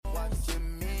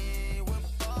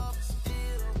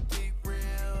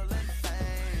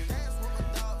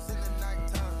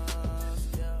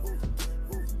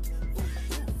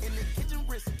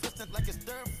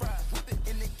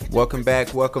Welcome back.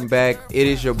 It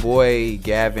is your boy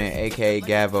Gavin, aka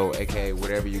Gavo, aka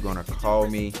whatever you're gonna call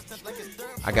me.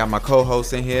 I got my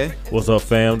co-host in here. What's up,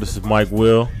 fam? This is Mike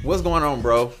Will. What's going on,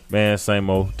 bro? Man, same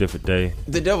old, different day.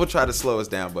 The devil tried to slow us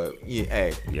down, but yeah,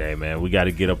 hey. Yeah, man, we got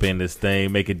to get up in this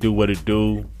thing, make it do what it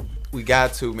do. We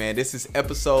got to, man. This is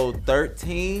episode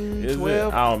 13, Is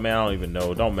 12? it? Oh, man, I don't even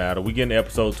know. It don't matter. We getting to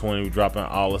episode 20. We dropping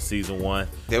all of season 1.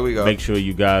 There we go. Make sure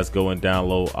you guys go and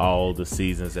download all the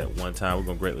seasons at one time. We're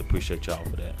going to greatly appreciate y'all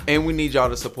for that. And we need y'all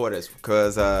to support us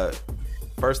because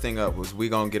first thing up was we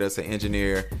going to get us an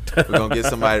engineer. We're going to get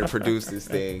somebody to produce this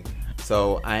thing.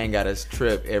 So I ain't got to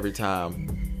trip every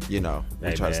time, we try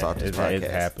to start this podcast.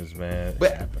 It happens, man. It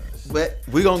happens. But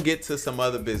we're going to get to some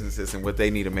other businesses and what they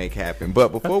need to make happen.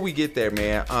 But before we get there,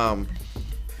 man,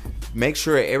 make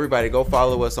sure everybody go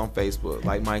follow us on Facebook.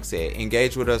 Like Mike said,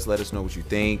 engage with us. Let us know what you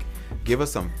think. Give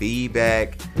us some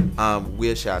feedback.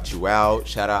 We'll shout you out.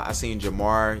 Shout out. I seen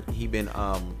Jamar. He been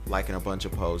liking a bunch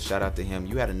of posts. Shout out to him.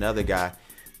 You had another guy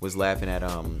was laughing at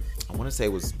I want to say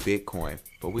it was Bitcoin,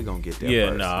 but we're going to get there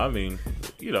first. I mean,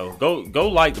 go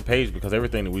like the page because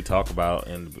everything that we talk about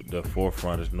in the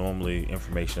forefront is normally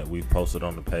information that we've posted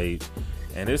on the page.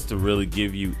 And it's to really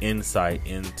give you insight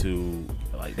into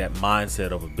like that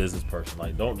mindset of a business person.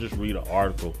 Like, don't just read an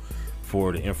article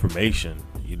for the information.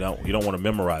 You don't want to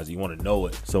memorize it. You want to know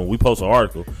it. So when we post an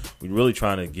article, we're really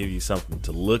trying to give you something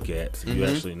to look at so you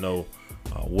actually know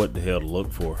what the hell to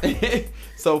look for.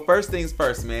 So first things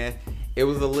first, man. It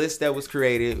was a list that was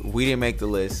created. We didn't make the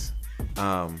list,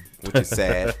 which is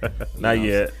sad. Not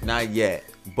yet. Not yet.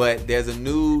 But there's a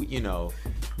new,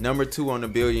 number 2 on the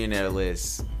billionaire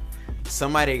list.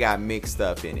 Somebody got mixed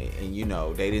up in it. And,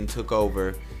 they didn't took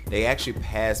over. They actually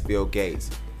passed Bill Gates.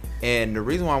 And the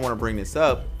reason why I want to bring this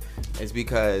up is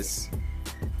because,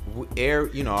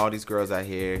 all these girls out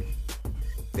here,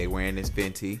 they wearing this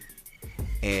Fenty.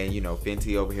 And,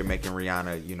 Fenty over here making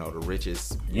Rihanna, the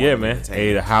richest. Yeah, man.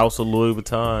 Hey, the house of Louis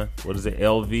Vuitton. What is it?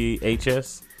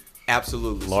 LVHS?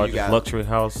 Absolutely. Largest luxury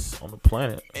house on the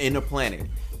planet.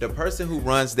 The person who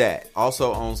runs that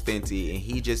also owns Fenty, and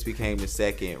he just became the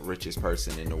second richest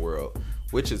person in the world,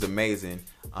 which is amazing.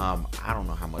 I don't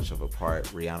know how much of a part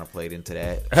Rihanna played into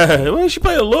that. Well, she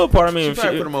played a little part. I mean, she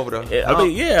probably put him over the. I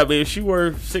mean, if she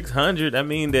worth 600, I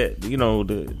mean that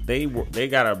they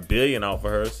got $1 billion off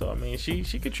of her. So I mean, she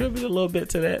contributed a little bit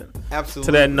to that. Absolutely.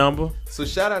 To that number. So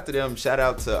shout out to them. Shout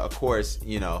out to, of course,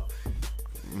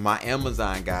 my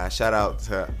Amazon guy. Shout out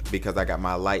to because I got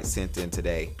my light sent in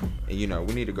today, and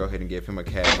we need to go ahead and give him a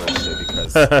cash register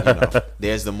because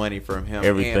there's the money from him.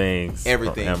 Everything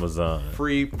from Amazon.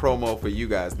 Free promo for you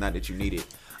guys. Not that you need it.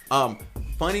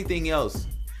 Funny thing,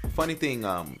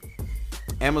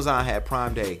 Amazon had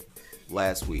Prime Day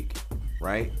last week,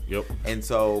 right? Yep. And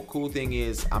so cool thing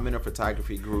is I'm in a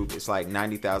photography group. It's like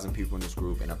 90,000 people in this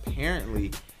group, and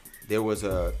apparently there was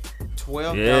a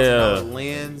 $12,000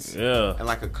 lens and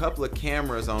like a couple of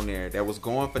cameras on there that was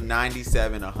going for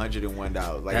 $97,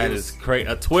 $101. Like that is crazy.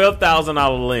 A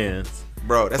 $12,000 lens,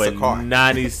 bro. That's a car.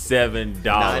 $97.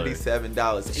 $97.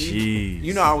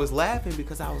 Jeez. I was laughing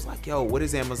because I was like, "Yo, what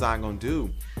is Amazon gonna do?"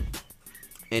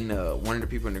 And one of the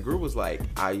people in the group was like,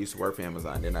 "I used to work for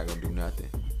Amazon. They're not gonna do nothing."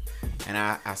 And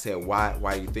I said, "Why?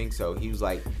 Why do you think so?" He was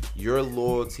like, "Your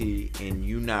loyalty and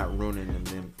you not ruining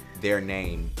them." Their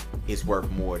name is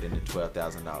worth more than the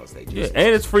 $12,000 they just. Yeah,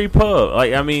 and it's free pub.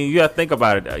 Like, I mean, you gotta think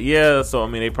about it. Yeah, so I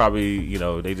mean, they probably,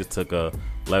 they just took a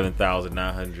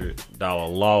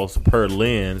 $11,900 loss per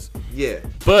lens. Yeah,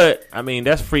 but I mean,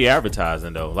 that's free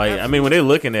advertising though. Like, absolutely. I mean, when they're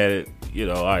looking at it,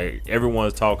 like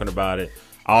everyone's talking about it.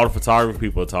 All the photography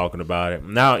people are talking about it.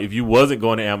 Now, if you wasn't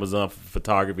going to Amazon for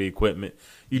photography equipment,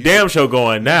 you damn sure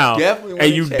going now,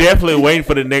 and you definitely waiting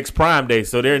for the next Prime Day.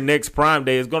 So their next Prime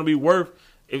Day is going to be worth.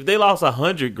 If they lost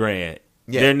 $100,000,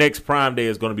 their next Prime Day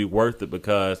is going to be worth it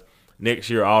because next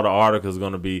year all the articles are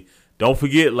going to be. Don't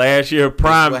forget last year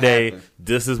Prime Day. Happened.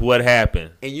 This is what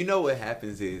happened. And what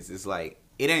happens is it's like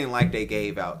it ain't like they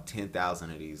gave out 10,000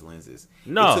 of these lenses.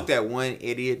 No, it took that one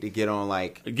idiot to get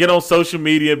on social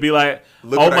media and be like,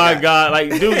 "Oh my God,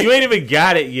 like dude, you ain't even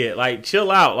got it yet. Like chill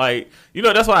out. Like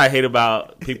that's what I hate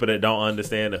about people that don't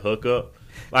understand the hookup."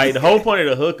 Like, the whole point of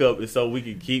the hookup is so we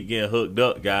can keep getting hooked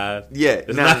up, guys. Yeah.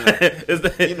 It's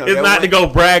not to go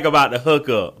brag about the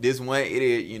hookup. This one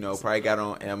idiot, probably got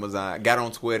on Amazon, got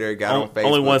on Twitter, got on Facebook.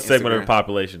 Only one segment Instagram. of the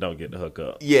population don't get the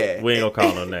hookup. Yeah. We ain't going to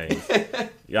call no names.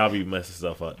 Y'all be messing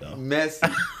stuff up, though. Messy.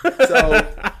 So,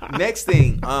 next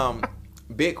thing,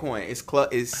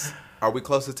 Bitcoin. Are we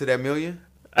closer to that million?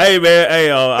 Hey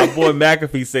man, our boy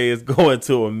McAfee say it's going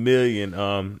to 1 million.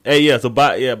 So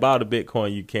buy the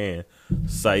Bitcoin you can.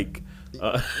 Psych.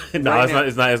 No, Right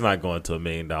it's not. It's not going to $1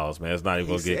 million, man. It's not even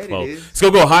going to get close. it is. It's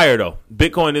going to go higher though.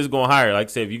 Bitcoin is going higher. Like I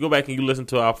said, if you go back and you listen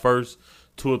to our first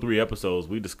 2 or 3 episodes,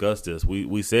 we discussed this.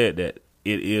 We said that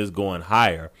it is going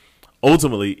higher.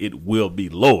 Ultimately, it will be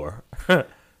lower.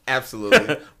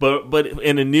 Absolutely. but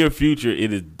in the near future,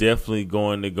 it is definitely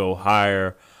going to go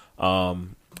higher.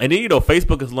 And then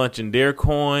Facebook is launching their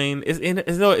coin.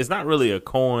 It's not really a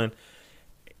coin.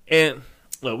 And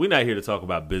look, we're not here to talk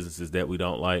about businesses that we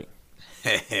don't like.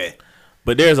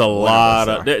 But there's a lot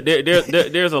of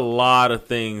there's a lot of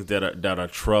things that are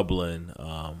troubling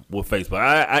with Facebook.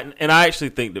 I actually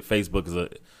think that Facebook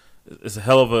is a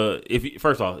hell of a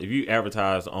first off, if you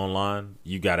advertise online,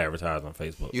 you got to advertise on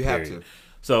Facebook. You have to.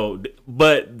 So,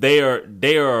 but they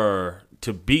are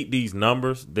to beat these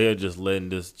numbers. They're just letting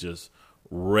this just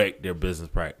wreck their business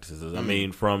practices. I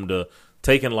mean, from the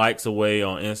taking likes away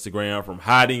on Instagram, from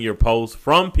hiding your posts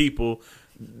from people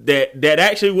that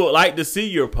actually would like to see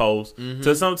your post,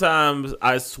 to sometimes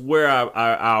I swear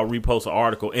I'll repost an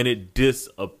article and it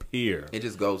disappears. It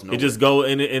just goes nowhere.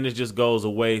 It just goes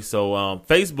away. So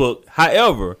Facebook,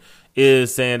 however,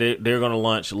 is saying that they're going to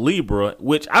launch Libra,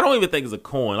 which I don't even think is a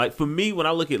coin. Like for me, when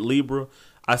I look at Libra,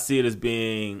 I see it as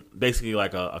being basically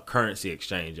like a currency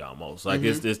exchange almost. Like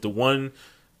it's the one,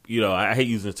 I hate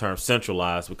using the term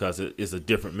centralized because it's a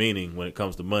different meaning when it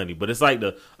comes to money. But it's like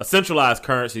a centralized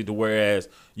currency to whereas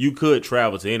you could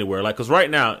travel to anywhere. Like, because right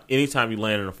now, anytime you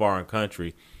land in a foreign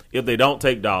country, if they don't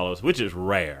take dollars, which is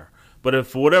rare, but if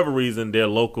for whatever reason their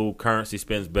local currency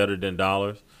spends better than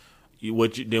dollars,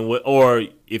 or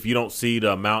if you don't see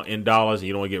the amount in dollars and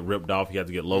you don't want to get ripped off, you have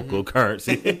to get local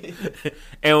currency.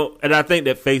 and I think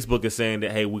that Facebook is saying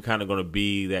that, hey, we're kind of going to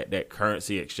be that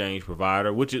currency exchange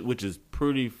provider, which is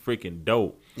pretty freaking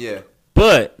dope. Yeah.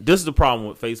 But this is the problem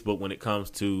with Facebook when it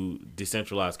comes to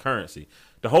decentralized currency.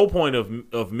 The whole point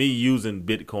of me using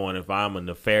Bitcoin, if I'm a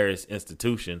nefarious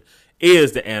institution,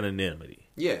 is the anonymity.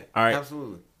 Yeah. All right.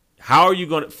 Absolutely. How are you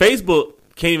going to? Facebook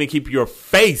can't even keep your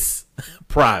face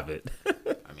private.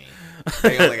 I mean,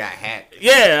 they only got hacked.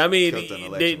 Yeah, I mean,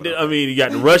 you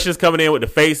got the Russians coming in with the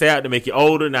face app to make you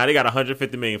older. Now they got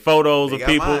 150 million photos of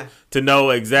people to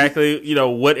know exactly,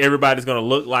 what everybody's going to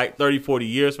look like 30, 40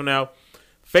 years from now.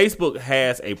 Facebook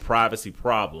has a privacy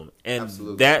problem, and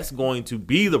that's going to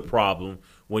be the problem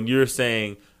when you're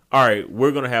saying, all right,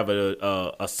 we're going to have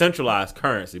a centralized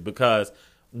currency, because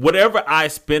whatever I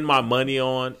spend my money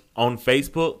on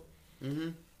Facebook,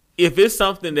 if it's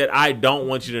something that I don't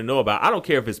want you to know about, I don't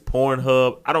care if it's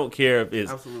Pornhub, I don't care if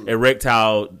it's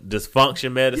erectile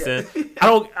dysfunction medicine, I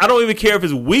don't even care if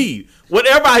it's weed.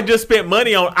 Whatever I just spent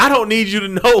money on, I don't need you to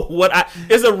know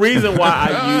it's a reason why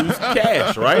I use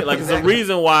cash, right? Like it's a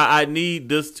reason why I need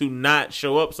this to not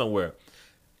show up somewhere.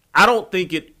 I don't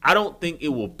think it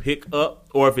will pick up,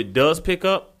 or if it does pick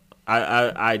up,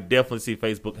 I definitely see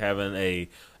Facebook having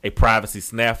a privacy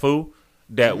snafu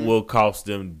that will cost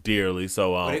them dearly.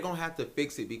 So, but they're gonna have to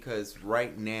fix it, because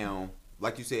right now,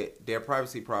 like you said, their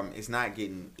privacy problem is not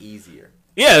getting easier.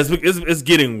 Yeah, it's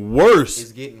getting worse.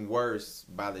 It's getting worse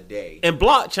by the day. And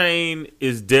blockchain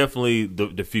is definitely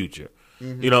the future.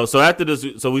 So after this,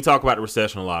 so we talk about the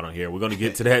recession a lot on here. We're going to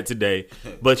get to that today.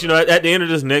 But, at the end of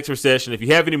this next recession, if you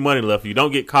have any money left, you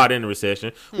don't get caught in the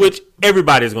recession, which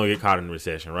everybody's going to get caught in the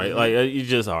recession, right? Like, you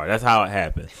just are. That's how it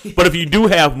happens. But if you do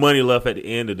have money left at the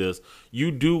end of this,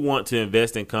 you do want to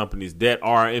invest in companies that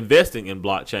are investing in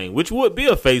blockchain, which would be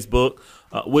a Facebook,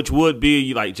 which would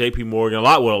be like JP Morgan, a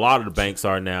lot of the banks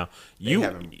are now. They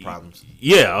having problems.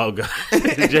 Yeah, oh god.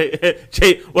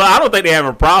 Well, I don't think they're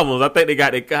having problems. I think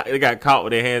they got caught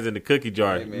with their hands in the cookie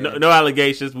jar. Hey, no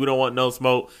allegations. We don't want no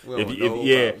smoke.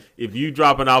 If you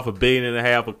dropping off $1.5 billion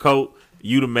of coke,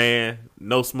 you the man.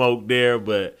 No smoke there.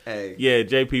 But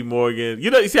JP Morgan.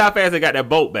 You see how fast they got that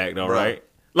boat back though, right?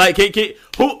 Like,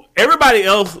 who? Everybody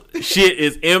else shit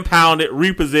is impounded,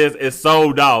 repossessed, and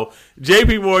sold off.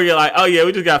 JP Morgan, like, oh yeah,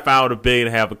 we just got found with $1.5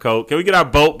 billion of coke. Can we get our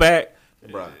boat back?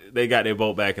 Bro. They got their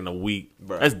boat back in a week.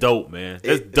 Bro. That's dope, man.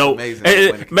 That's dope.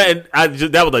 Amazing. Man,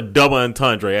 that was a double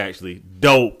entendre, actually.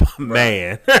 Dope, bro.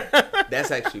 Man.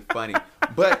 That's actually funny.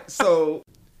 But all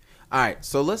right,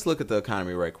 so let's look at the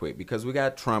economy right quick, because we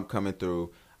got Trump coming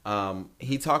through.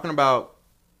 He talking about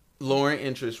lowering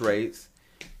interest rates.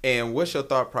 And what's your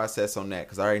thought process on that?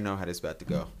 Because I already know how this is about to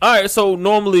go. All right, so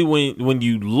normally when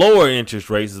you lower interest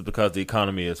rates is because the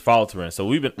economy is faltering. So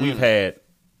we've had,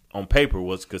 on paper,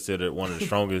 what's considered one of the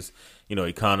strongest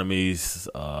economies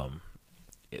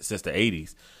since the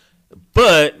 80s.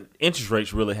 But interest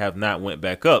rates really have not went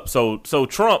back up. So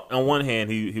Trump, on one hand,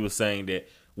 he was saying that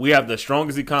we have the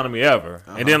strongest economy ever.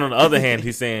 And then on the other hand,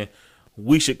 he's saying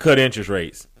we should cut interest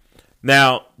rates.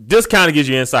 Now, this kind of gives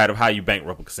you insight of how you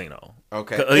bankrupt a casino.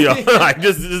 Okay. Like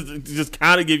just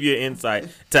kind of give you an insight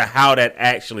to how that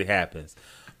actually happens.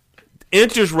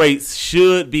 Interest rates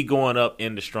should be going up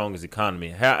in the strongest economy.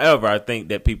 However, I think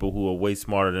that people who are way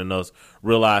smarter than us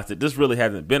realize that this really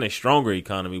hasn't been a stronger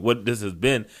economy. What this has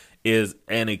been is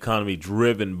an economy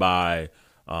driven by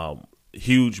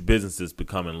huge businesses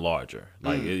becoming larger.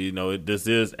 Like this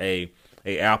is a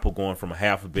Apple going from a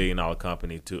 $500 million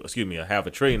company to a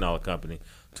 $500 billion company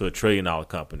to a $1 trillion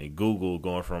company. Google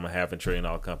going from a $500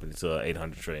 billion company to a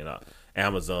 $800 billion.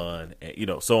 Amazon,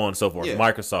 so on and so forth. Yeah.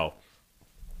 Microsoft.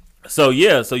 So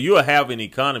you have an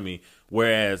economy,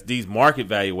 whereas these market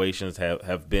valuations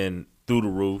have been through the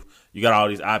roof. You got all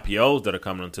these IPOs that are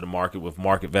coming into the market with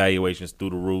market valuations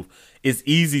through the roof. It's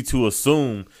easy to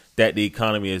assume that the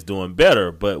economy is doing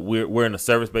better, but we're in a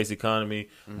service-based economy.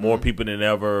 Mm-hmm. More people than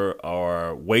ever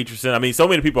are waitressing. I mean, so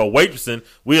many people are waitressing.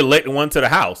 We elected one to the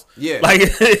house. Yeah, like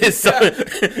it's so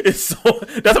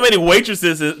that's how many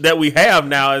waitresses that we have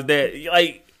now. Is that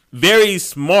like very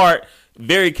smart,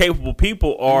 very capable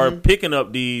people are picking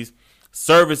up these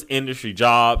service industry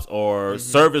jobs or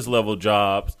service level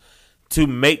jobs to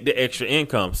make the extra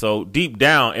income. So deep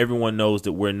down, everyone knows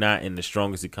that we're not in the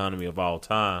strongest economy of all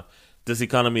time. This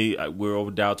economy, we're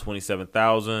over Dow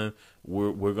 27,000.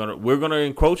 We're gonna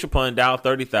encroach upon Dow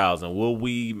 30,000. Will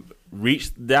we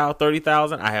reach Dow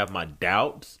 30,000? I have my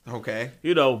doubts. Okay.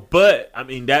 But I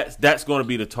mean that's going to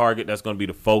be the target. That's going to be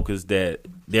the focus that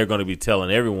they're going to be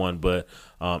telling everyone. But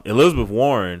Elizabeth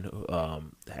Warren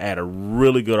had a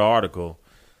really good article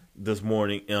this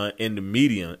morning in the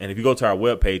Medium, and if you go to our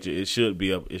webpage, it should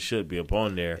be up. It should be up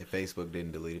on there. If Facebook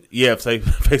didn't delete it. Yeah, if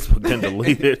Facebook didn't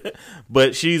delete it.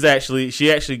 But she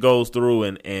actually goes through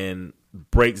and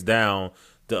breaks down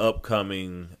the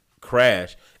upcoming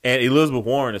crash. And Elizabeth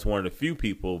Warren is one of the few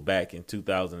people back in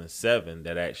 2007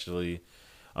 that actually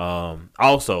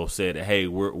also said, "Hey,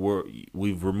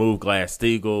 we've removed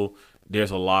Glass-Steagall.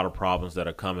 There's a lot of problems that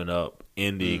are coming up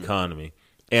in the economy."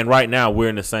 And right now we're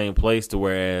in the same place to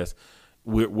whereas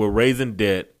we're raising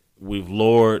debt. We've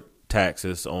lowered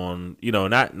taxes on,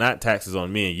 not taxes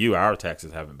on me and you. Our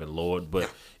taxes haven't been lowered. But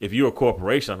if you're a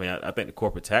corporation, I mean, I think the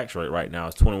corporate tax rate right now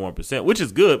is 21%, which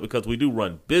is good because we do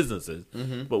run businesses.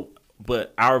 Mm-hmm.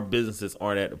 But our businesses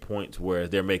aren't at the point to where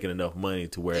they're making enough money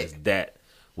to whereas that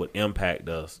would impact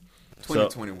us.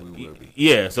 2020 we will be.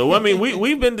 Yeah, so I mean,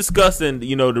 we've been discussing,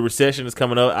 the recession is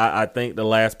coming up. I think the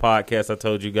last podcast I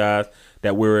told you guys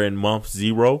that we're in month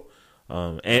 0,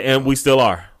 and we still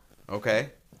are. Okay,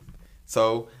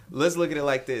 so let's look at it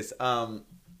like this. I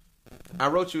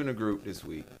wrote you in a group this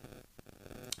week.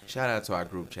 Shout out to our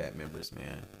group chat members,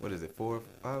 man. What is it, 4 or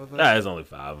 5 of us? Nah, it's only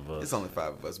 5 of us. It's only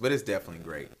 5 of us, but it's definitely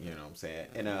great. You know what I'm saying?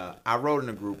 And I wrote in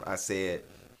a group. I said,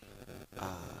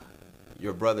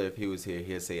 your brother, if he was here,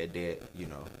 he'd say a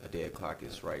dead clock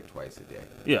is right twice a day.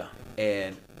 Yeah.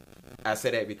 And I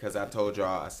said that because I told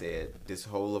y'all, I said, this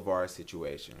whole LeVar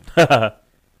situation,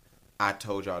 I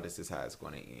told y'all this is how it's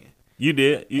going to end. You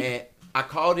did. And I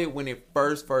called it when it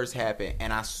first happened,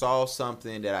 and I saw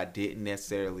something that I didn't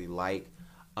necessarily like.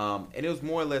 And it was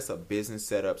more or less a business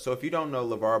setup. So if you don't know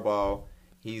LeVar Ball,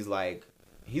 he's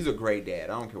a great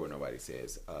dad. I don't care what nobody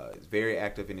says. He's very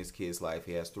active in his kid's life.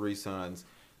 He has 3 sons.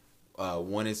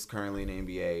 One is currently in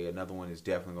the NBA. Another one is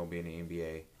definitely going to be in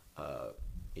the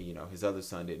NBA. His other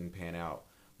son didn't pan out.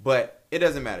 But it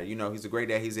doesn't matter. He's a great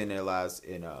dad. He's in their lives.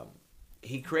 And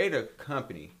he created a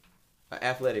company, an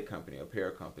athletic company,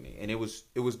 apparel company. And it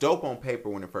was dope on paper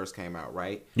when it first came out,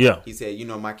 right? Yeah. He said,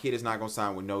 my kid is not going to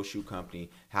sign with no shoe company.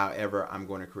 However, I'm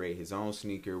going to create his own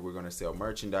sneaker. We're going to sell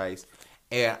merchandise.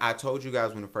 And I told you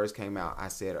guys when it first came out, I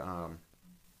said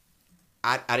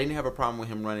I didn't have a problem with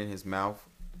him running his mouth.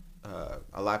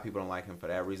 A lot of people don't like him for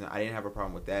that reason. I didn't have a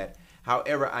problem with that.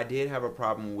 However, I did have a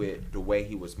problem with the way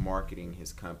he was marketing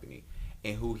his company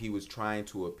and who he was trying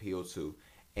to appeal to.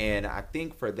 And I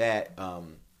think for that,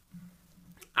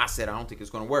 I said, I don't think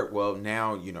it's going to work. Well,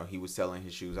 now, he was selling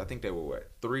his shoes. I think they were what,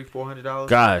 $300-$400?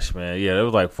 Gosh, man. Yeah, it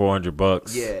was like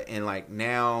 $400. Yeah. And like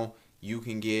now you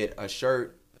can get a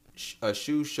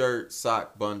shoe, shirt,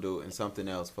 sock bundle, and something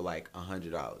else for like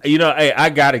 $100. Hey, I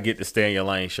gotta get the Stay in Your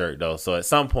Lane shirt though. So at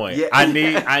some point, yeah.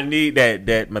 I need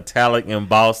that metallic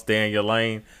embossed Stay in Your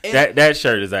Lane. And that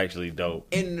shirt is actually dope.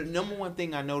 And the number one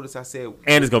thing I noticed, I said,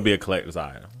 and it's gonna be a collector's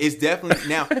item. It's definitely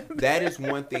now that is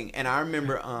one thing. And I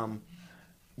remember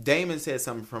Damon said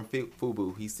something from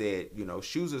FUBU. He said,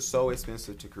 shoes are so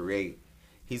expensive to create.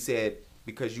 He said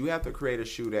because you have to create a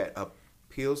shoe that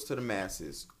appeals to the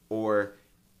masses or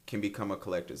can become a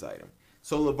collector's item.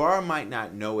 So LeVar might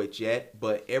not know it yet,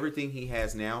 but everything he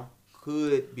has now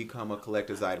could become a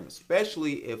collector's item,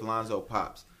 especially if Lonzo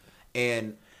pops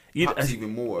and pops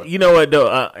even more. You know what though?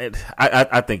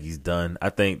 I think he's done. I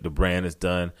think the brand is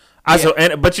done.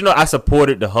 But you know, I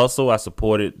supported the hustle. I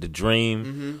supported the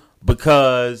dream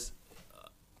because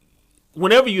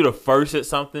whenever you're the first at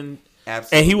something,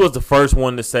 absolutely. And he was the first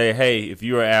one to say, "Hey, if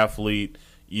you're an athlete,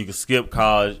 you can skip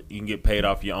college. You can get paid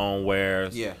off your own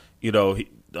wares." Yeah. You know,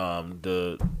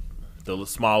 the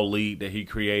small league that he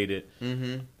created.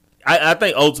 I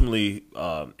think ultimately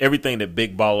everything that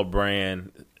Big Baller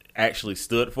Brand actually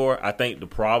stood for, I think the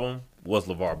problem was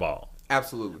LeVar Ball.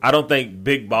 Absolutely. I don't think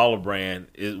Big Baller Brand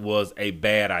was a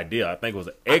bad idea. I think it was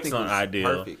an excellent idea.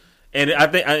 Perfect. And I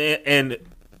think and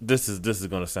this is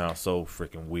going to sound so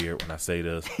freaking weird when I say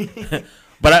this.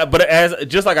 But as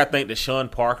just like I think that Sean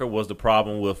Parker was the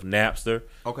problem with Napster,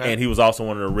 okay, and he was also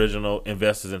one of the original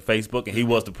investors in Facebook, and he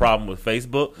was the problem with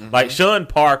Facebook. Like Sean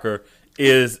Parker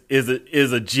is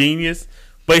a genius,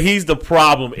 but he's the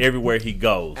problem everywhere he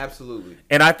goes. Absolutely.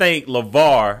 And I think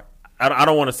LeVar, I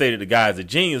don't want to say that the guy's a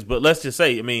genius, but let's just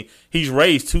say, I mean, he's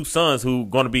raised two sons who are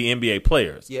going to be NBA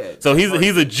players. Yeah. So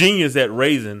he's a genius at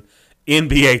raising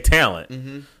NBA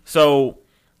talent. So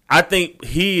I think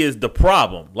he is the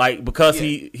problem. Like, because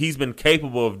he's been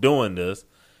capable of doing this,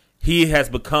 he has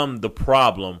become the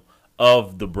problem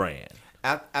of the brand.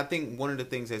 I think one of the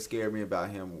things that scared me about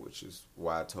him, which is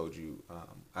why I told you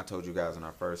guys when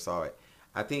I first saw it,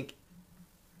 I think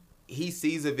he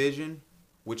sees a vision,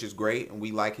 which is great, and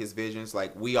we like his visions.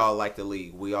 Like, we all like the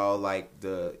league, we all like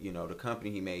the company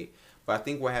he made. But I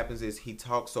think what happens is he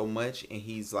talks so much, and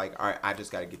he's like, all right, I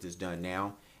just got to get this done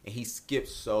now, and he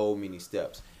skips so many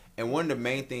steps. And one of the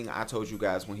main things I told you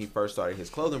guys when he first started his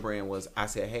clothing brand was, I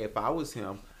said, hey, if I was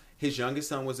him, his youngest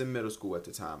son was in middle school at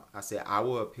the time. I said, I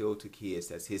will appeal to kids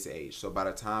that's his age. So by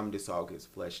the time this all gets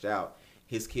fleshed out,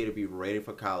 his kid will be ready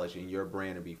for college, and your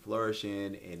brand will be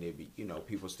flourishing, and it be,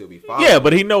 people still be following. Yeah,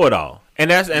 but he know it all,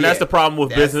 and that's the problem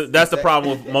with business. That's the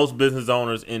problem with most business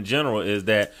owners in general, is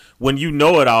that when you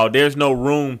know it all, there's no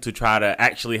room to try to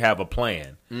actually have a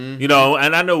plan.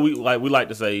 And I know we like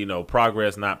to say,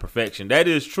 progress not perfection. That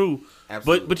is true.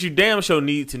 Absolutely. But you damn sure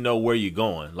need to know where you're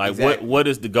going. Like, what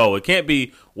is the goal? It can't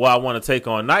be, well, I want to take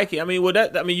on Nike. I mean,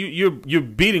 you're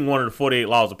beating one of the 48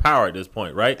 laws of power at this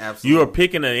point, right? Absolutely. You are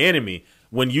picking an enemy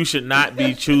when you should not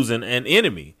be choosing an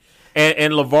enemy.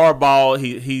 And LeVar Ball,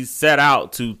 he set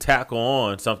out to tackle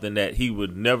on something that he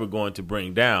was never going to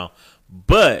bring down.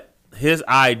 But his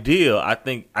idea, I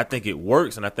think it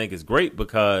works, and I think it's great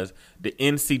because the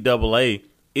NCAA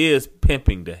is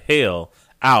pimping the hell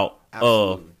out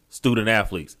of student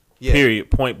athletes. Yeah.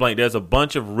 Period. Point blank. There's a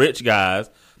bunch of rich guys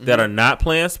that are not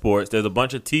playing sports. There's a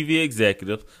bunch of TV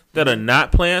executives that are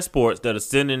not playing sports, that are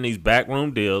sitting in these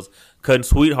backroom deals, cutting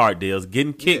sweetheart deals,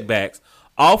 getting kickbacks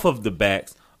off of the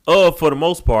backs of, for the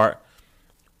most part,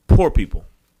 poor people.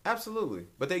 Absolutely.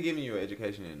 But they're giving you an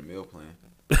education in the meal plan.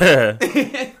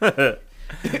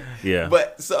 Yeah.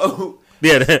 But so...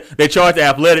 Yeah, they charge the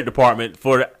athletic department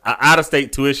for the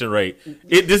out-of-state tuition rate.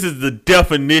 This is the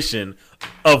definition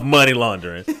of money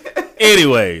laundering.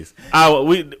 Anyways,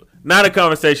 not a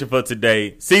conversation for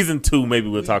today. Season 2, maybe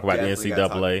we'll talk about the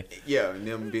NCAA. And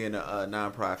them being a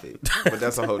nonprofit, but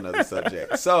that's a whole nother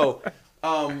subject. So,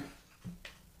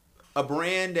 a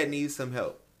brand that needs some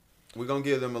help. We're gonna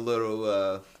give them a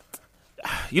little.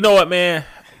 You know what, man?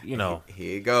 Here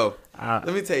you go. Let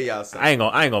me tell y'all something.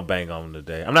 I ain't gonna bang on them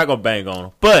today. I'm not gonna bang on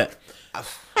them, but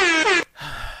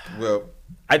well,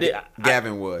 I did.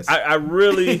 Gavin was. I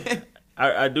really,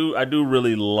 I do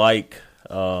really like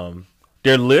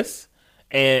their list,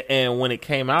 and when it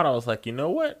came out, I was like, you know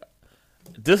what,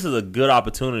 this is a good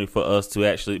opportunity for us to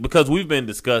actually, because we've been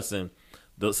discussing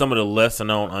some of the lesser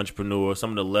known entrepreneurs, some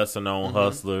of the lesser known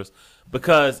hustlers,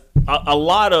 because a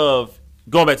lot of,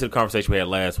 going back to the conversation we had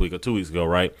last week or 2 weeks ago,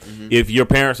 right? If your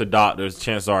parents are doctors,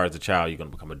 chances are as a child you're going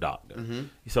to become a doctor.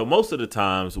 So most of the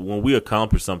times when we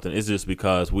accomplish something, it's just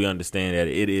because we understand that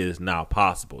it is now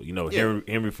possible.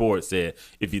 Henry Ford said,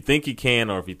 if you think you can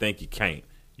or if you think you can't,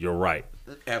 you're right.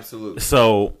 Absolutely.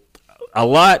 So a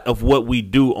lot of what we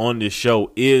do on this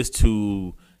show is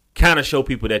to kind of show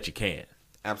people that you can.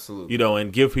 Absolutely.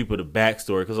 And give people the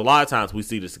backstory, because a lot of times we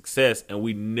see the success and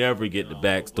we never get the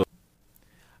backstory.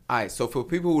 All right, so for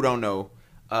people who don't know,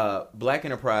 Black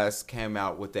Enterprise came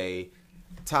out with a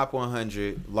top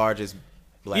 100 largest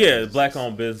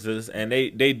black-owned businesses, and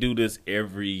they do this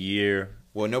every year.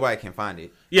 Well, nobody can find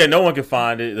it. Yeah, no one can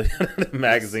find it. The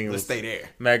magazine Let's stay there.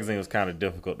 Magazine was kind of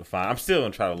difficult to find. I'm still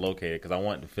gonna try to locate it because I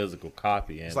want the physical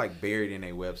copy. And it's like buried in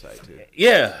a website too.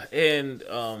 Yeah, and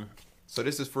so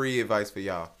this is free advice for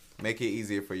y'all. Make it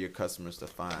easier for your customers to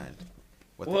find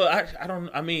Well, I don't.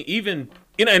 I mean, even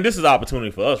and this is an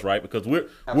opportunity for us, right? Because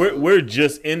we're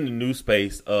just in the new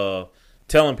space of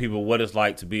telling people what it's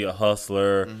like to be a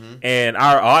hustler, and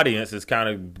our audience is kind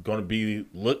of going to be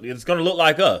it's going to look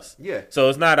like us. Yeah. So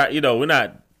it's not we're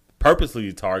not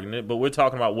purposely targeting it, but we're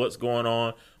talking about what's going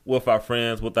on with our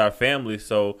friends, with our family.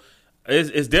 So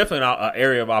it's definitely an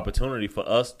area of opportunity for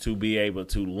us to be able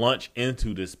to launch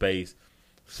into this space.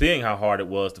 Seeing how hard it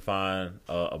was to find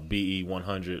a BE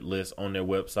 100 list on their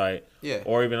website,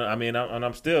 or even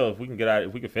I'm still if we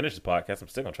can finish this podcast, I'm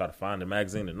still gonna try to find the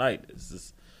magazine tonight. It's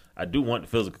just I do want the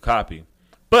physical copy,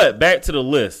 but back to the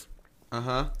list.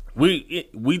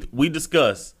 We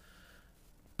discuss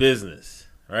business,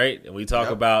 right? And we talk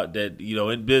about that.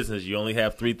 In business, you only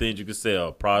have 3 things you can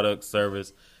sell: product,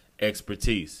 service,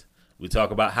 expertise. We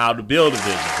talk about how to build a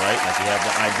business, right? Like you have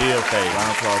the ideal phase. Round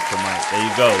of applause for Mike. There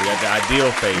you go. You got the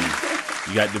ideal phase.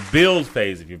 You got the build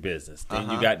phase of your business.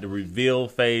 Then you got the reveal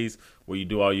phase where you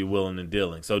do all your willing and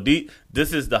dealing. So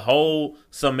this is the whole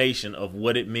summation of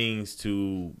what it means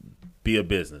to be a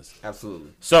business.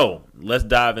 Absolutely. So let's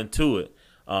dive into it.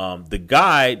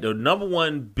 The number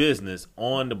one business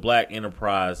on the Black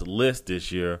Enterprise list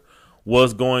this year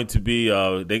was going to be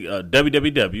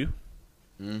WWW.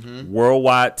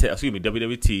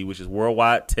 WWT, which is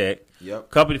Worldwide Tech.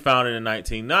 Yep. Company founded in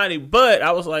 1990. But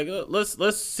I was like,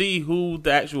 let's see who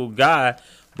the actual guy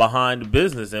behind the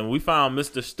business, and we found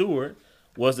Mr. Stewart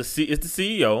is the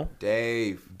CEO.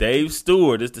 Dave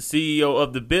Stewart is the CEO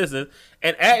of the business,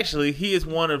 and actually he is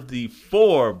one of the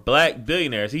 4 black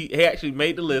billionaires. He actually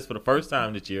made the list for the first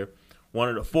time this year. One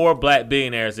of the 4 black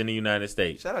billionaires in the United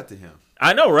States. Shout out to him.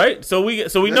 I know, right? So we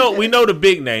know the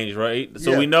big names, right?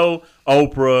 So we know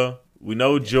Oprah, we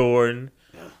know Jordan.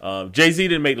 Jay-Z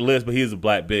didn't make the list, but he's a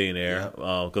black billionaire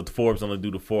because Forbes only do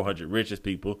the 400 richest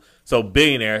people. So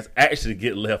billionaires actually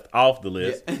get left off the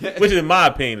list, which in my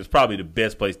opinion is probably the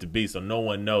best place to be, so no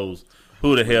one knows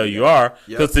who the hell you are.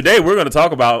 Because today we're going to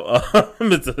talk about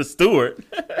Mr. Stewart.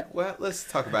 Well, let's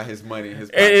talk about his money.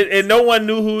 And no one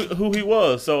knew who he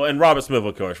was. So, and Robert Smith,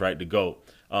 of course, right, the GOAT.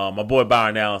 My boy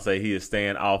Byron Allen say he is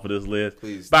staying off of this list.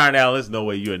 Please. Byron Allen, there's no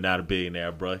way you are not a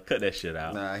billionaire, bro. Cut that shit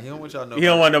out. Nah, he don't want y'all to know. He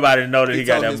don't want nobody to know that he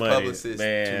got that his money. Publicist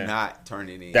Man, to not turn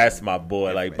it in. That's my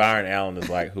boy. Like Byron Allen is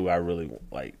like who I really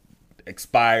like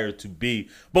aspire to be.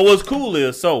 But what's cool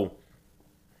is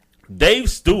Dave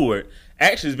Stewart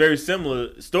actually is very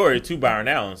similar story to Byron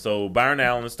Allen. So Byron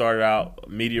Allen started out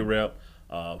media rep.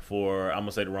 For I'm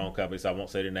gonna say the wrong company, so I won't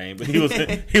say the name, but he was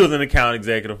an account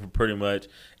executive for pretty much.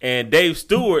 And Dave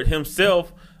Stewart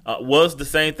himself was the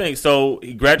same thing. So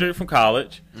he graduated from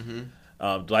college,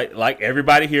 like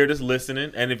everybody here that's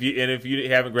listening. And if you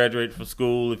haven't graduated from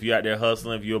school, if you're out there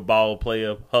hustling, if you're a ball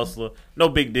player hustler, no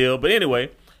big deal. But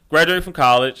anyway, graduated from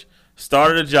college,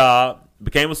 started a job,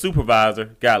 became a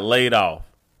supervisor, got laid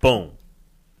off. Boom.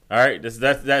 All right,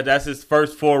 that's his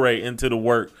first foray into the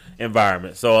work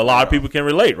environment. So a lot of people can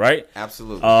relate, right?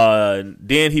 Absolutely.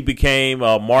 Then he became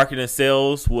marketing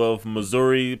sales with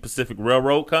Missouri Pacific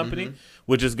Railroad Company,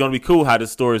 which is going to be cool how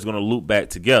this story is going to loop back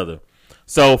together.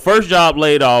 So first job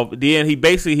laid off. Then he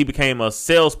became a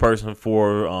salesperson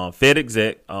for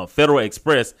Federal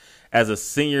Express as a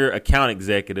senior account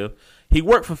executive. He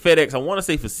worked for FedEx, I want to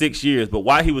say for 6 years, but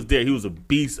while he was there, he was a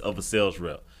beast of a sales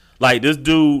rep. Like this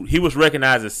dude, he was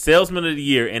recognized as Salesman of the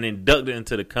Year and inducted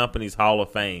into the company's Hall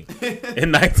of Fame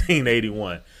in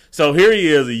 1981. So here he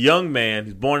is, a young man.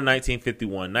 He's born in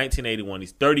 1951, 1981.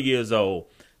 He's 30 years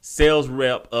old, Sales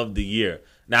Rep of the Year.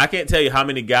 Now, I can't tell you how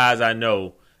many guys I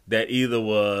know that either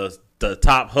was the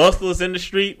top hustlers in the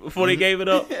street before they gave it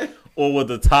up or was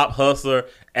the top hustler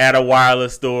at a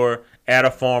wireless store, at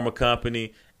a pharma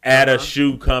company, at a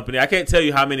shoe company. I can't tell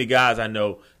you how many guys I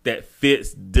know that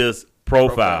fits this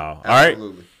profile. All right.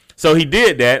 So he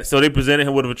did that. So they presented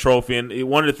him with a trophy. And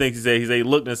one of the things he said he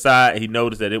looked inside and he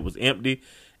noticed that it was empty.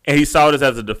 And he saw this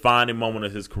as a defining moment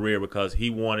of his career because he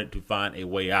wanted to find a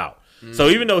way out. So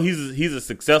even though he's a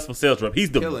successful sales rep,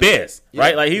 he's the best,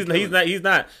 right? Like he's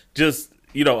not just,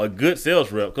 a good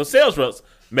sales rep, because sales reps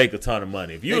make a ton of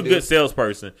money. If you're a good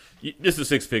salesperson, this is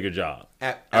a 6-figure job.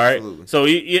 Absolutely. All right. So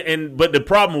but the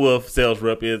problem with sales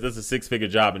rep is it's a 6-figure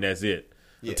job and that's it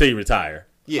until you retire.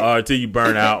 Or until you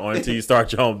burn out, or until you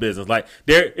start your own business. Like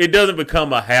it doesn't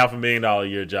become a $500,000 a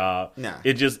year job. Nah.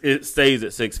 It stays at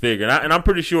 6-figure. And I'm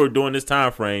pretty sure during this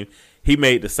time frame, he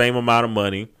made the same amount of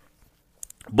money,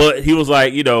 but he was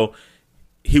like,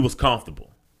 he was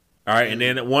comfortable. All right, and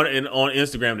then on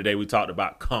Instagram today we talked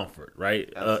about comfort,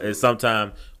 right? And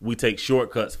sometimes we take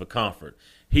shortcuts for comfort.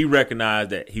 He recognized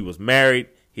that he was married,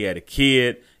 he had a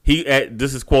kid.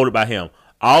 This is quoted by him.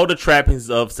 All the trappings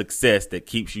of success that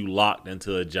keeps you locked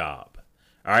into a job.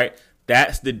 All right.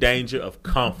 That's the danger of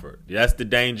comfort. That's the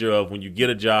danger of when you get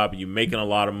a job and you're making a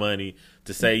lot of money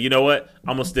to say, you know what,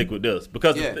 I'm going to stick with this.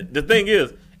 Because the thing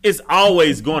is, it's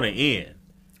always going to end.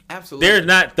 Absolutely. There's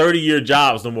not 30-year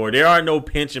jobs no more. There are no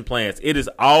pension plans. It is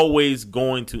always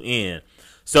going to end.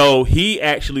 So he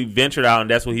actually ventured out, and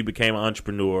that's when he became an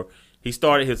entrepreneur. He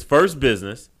started his first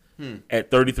business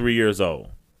at 33 years old.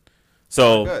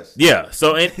 So, yeah.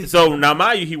 So now,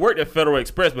 mind you, he worked at Federal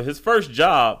Express, but his first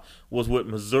job was with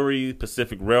Missouri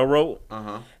Pacific Railroad.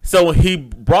 So he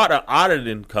brought an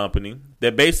auditing company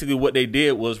that basically what they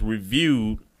did was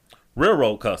reviewed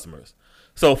railroad customers.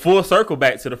 So full circle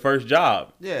back to the first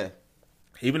job. Yeah.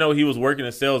 Even though he was working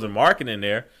in sales and marketing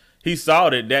there, he saw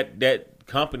that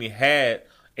company had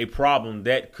a problem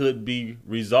that could be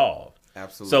resolved.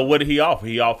 Absolutely. So what did he offer?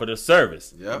 He offered a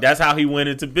service. Yep. That's how he went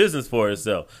into business for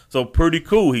himself. So pretty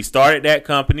cool. He started that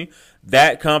company.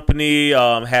 That company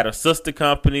had a sister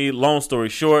company. Long story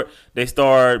short, they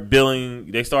started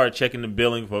checking the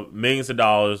billing for millions of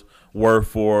dollars worth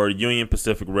for Union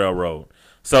Pacific Railroad.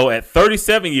 So at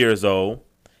 37 years old,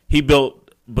 he built,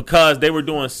 because they were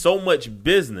doing so much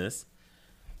business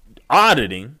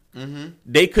auditing,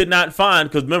 they could not find,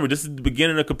 because remember, this is the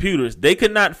beginning of computers, they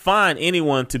could not find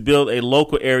anyone to build a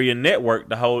local area network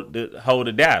to hold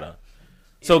the data.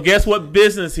 So guess what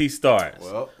business he starts?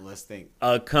 Well, let's think.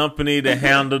 A company to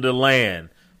handle the land.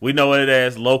 We know it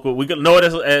as local. We know it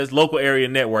as local area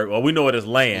network, or we know it as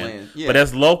land. Yeah. But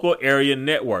that's local area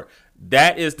network.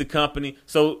 That is the company.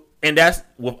 So, and that's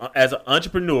as an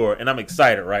entrepreneur, and I'm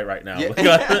excited right now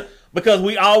because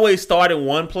we always start in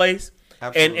one place.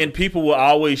 And people will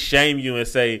always shame you and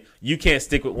say you can't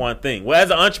stick with one thing. Well, as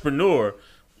an entrepreneur,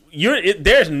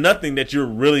 there's nothing that you're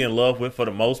really in love with for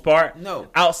the most part. No.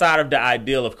 Outside of the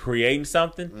ideal of creating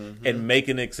something and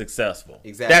making it successful.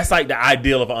 Exactly. That's like the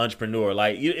ideal of an entrepreneur.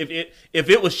 Like if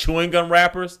it was chewing gum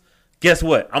wrappers, guess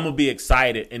what? I'm gonna be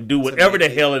excited and do whatever the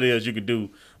hell it is you could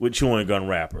do with chewing gum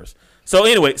wrappers. So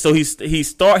anyway, so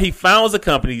he founds a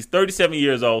company. He's 37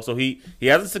 years old, so he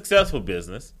has a successful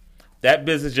business. That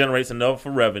business generates enough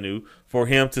for revenue for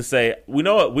him to say, we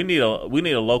know what, we need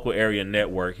a local area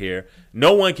network here.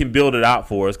 No one can build it out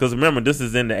for us because remember, this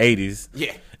is in the 80s.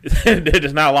 Yeah,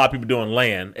 there's not a lot of people doing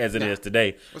land as it is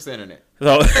today. What's the internet?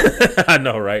 So I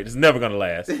know, right? It's never gonna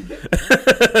last.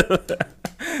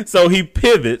 So he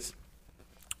pivots,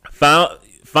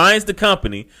 finds the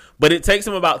company, but it takes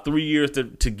him about 3 years to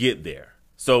get there.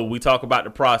 So we talk about the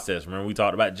process. Remember, we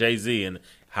talked about Jay-Z and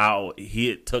how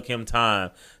it took him time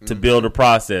to build a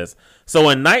process. So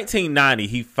in 1990,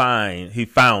 he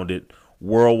founded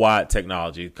Worldwide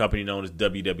Technology, a company known as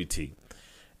WWT.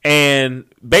 And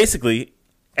basically,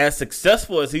 as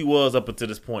successful as he was up until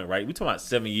this point, right? We're talking about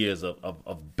 7 years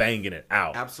of banging it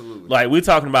out. Absolutely. Like, we're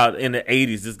talking about in the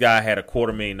 80s, this guy had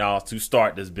 $250,000 to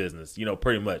start this business,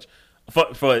 pretty much.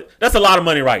 For that's a lot of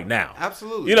money right now.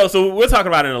 Absolutely. So we're talking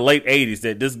about in the late 80s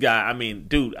that this guy,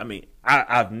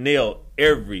 I've nailed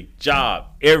every job,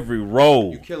 every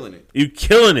role. You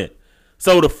killing it.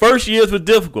 So the first years were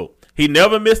difficult. He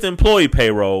never missed employee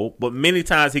payroll, but many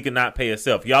times he could not pay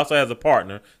himself. He also has a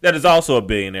partner that is also a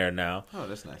billionaire now. Oh,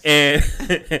 that's nice.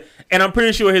 And I'm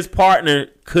pretty sure his partner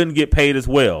couldn't get paid as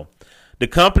well. The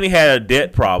company had a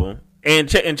debt problem. And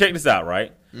check this out,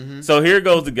 right? So here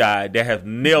goes the guy that has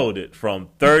nailed it from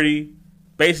 30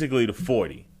 basically to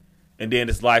 40. And then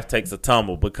his life takes a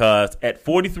tumble because at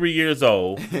 43 years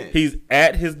old, he's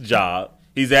at his job.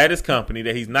 He's at his company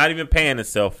that he's not even paying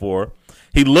himself for.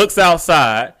 He looks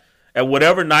outside at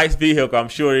whatever nice vehicle I'm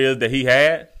sure it is that he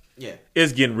had. Yeah.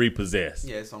 It's getting repossessed.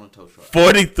 Yeah, it's on a tow truck.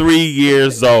 43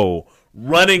 years old,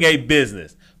 running a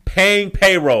business, paying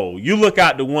payroll. You look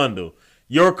out the window.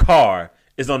 Your car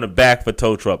is on the back of a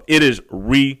tow truck. It is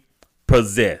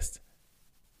repossessed.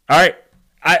 All right.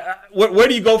 Where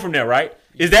do you go from there, right?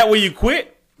 Is that where you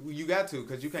quit? You got to,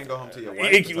 because you can't go home to your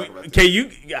wife.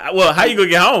 How you gonna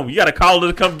get home? You got to call her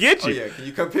to come get you. Oh, yeah. Can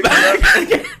you come pick me up?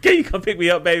 Can you come pick me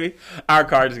up, baby? Our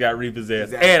car just got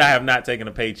repossessed. Exactly. And I have not taken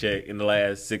a paycheck in the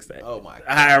last 6 days. Oh, my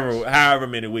God. However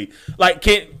many weeks. Like,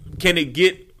 can it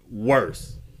get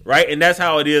worse? Right? And that's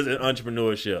how it is in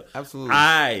entrepreneurship. Absolutely.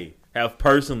 I have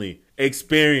personally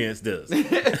experienced this.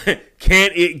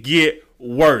 Can it get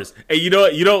worse? And you know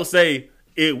what? You don't say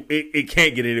it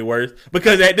can't get any worse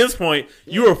because at this point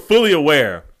you are fully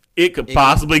aware it could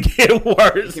possibly get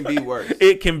worse. It can be worse.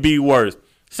 It can be worse.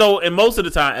 So, and most of the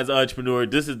time as an entrepreneur,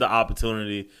 this is the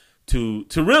opportunity to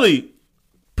really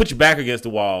put your back against the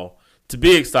wall, to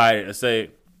be excited and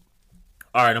say,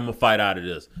 all right, I'm going to fight out of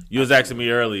this. You was asking me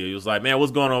earlier. You was like, man,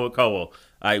 what's going on with Kobo?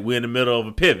 Like, we're in the middle of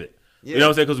a pivot. Yeah. You know what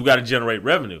I'm saying? Because we got to generate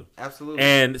revenue. Absolutely.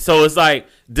 And so it's like,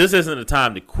 this isn't the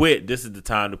time to quit. This is the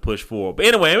time to push forward. But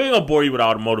anyway, we ain't going to bore you with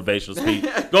all the motivational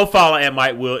speak. Go follow at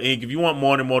Mike Will Inc. If you want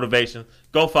morning motivation,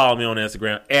 go follow me on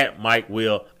Instagram at Mike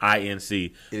Will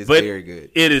INC. It is very good.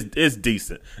 It's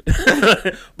decent.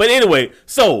 But anyway,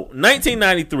 so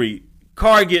 1993,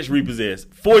 car gets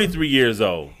repossessed. 43 years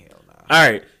old. Hell nah. All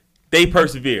right. They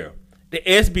persevere. The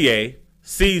SBA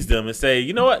sees them and say,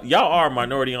 you know what? Y'all are a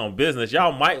minority-owned business.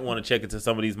 Y'all might want to check into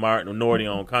some of these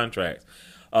minority-owned contracts.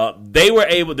 They were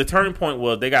able, the turning point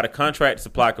was they got a contract to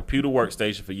supply a computer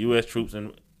workstation for U.S. troops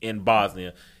in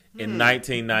Bosnia in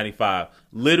 1995.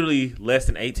 Literally less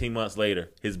than 18 months later,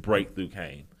 his breakthrough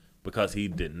came because he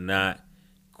did not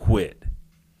quit.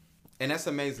 And that's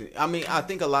amazing. I mean, I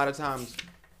think a lot of times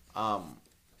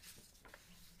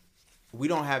we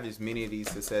don't have as many of these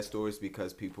success stories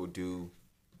because people do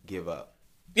give up.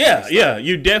 Yeah,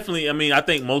 you definitely. I mean, I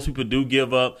think most people do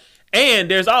give up, and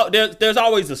there's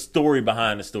always a story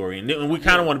behind the story, and we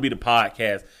kind of want to be the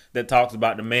podcast that talks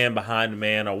about the man behind the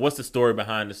man, or what's the story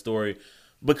behind the story,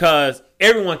 because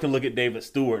everyone can look at David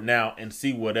Stewart now and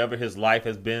see whatever his life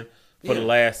has been for the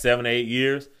last 7 or 8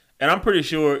 years, and I'm pretty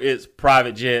sure it's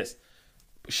private jets,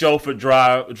 chauffeur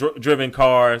driven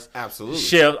cars, absolutely.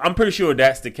 Chefs. I'm pretty sure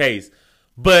that's the case,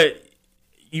 but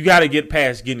you got to get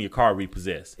past getting your car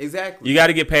repossessed. Exactly. You got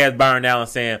to get past Byron Allen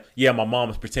saying, "Yeah, my mom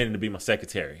is pretending to be my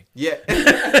secretary." Yeah.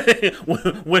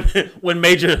 when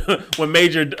major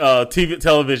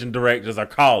television directors are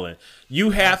calling, you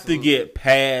have to get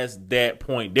past that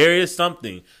point. There is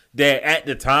something that at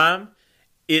the time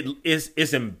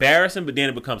it's embarrassing, but then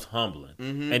it becomes humbling,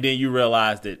 and then you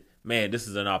realize that, man, this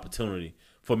is an opportunity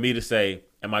for me to say,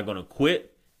 "Am I going to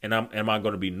quit? And am I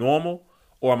going to be normal,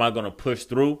 or am I going to push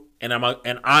through?" And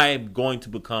I'm going to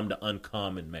become the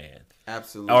uncommon man.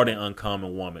 Absolutely. Or the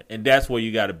uncommon woman. And that's where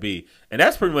you got to be. And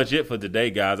that's pretty much it for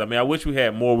today, guys. I mean, I wish we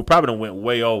had more. We probably done went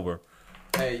way over.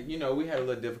 Hey, we had a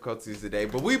little difficulties today,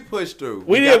 but we pushed through.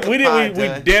 We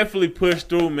definitely pushed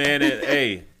through, man. And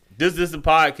hey, this is the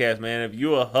podcast, man. If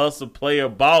you're a hustle player,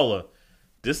 baller,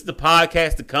 this is the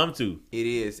podcast to come to. It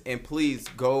is. And please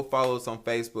go follow us on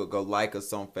Facebook. Go like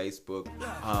us on Facebook.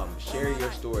 Share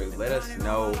your story. Let us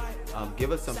know.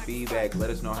 Give us some feedback.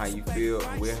 Let us know how you feel.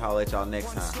 And we'll holler at y'all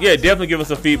next time. Yeah, definitely give us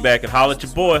some feedback and holler at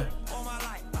your boy.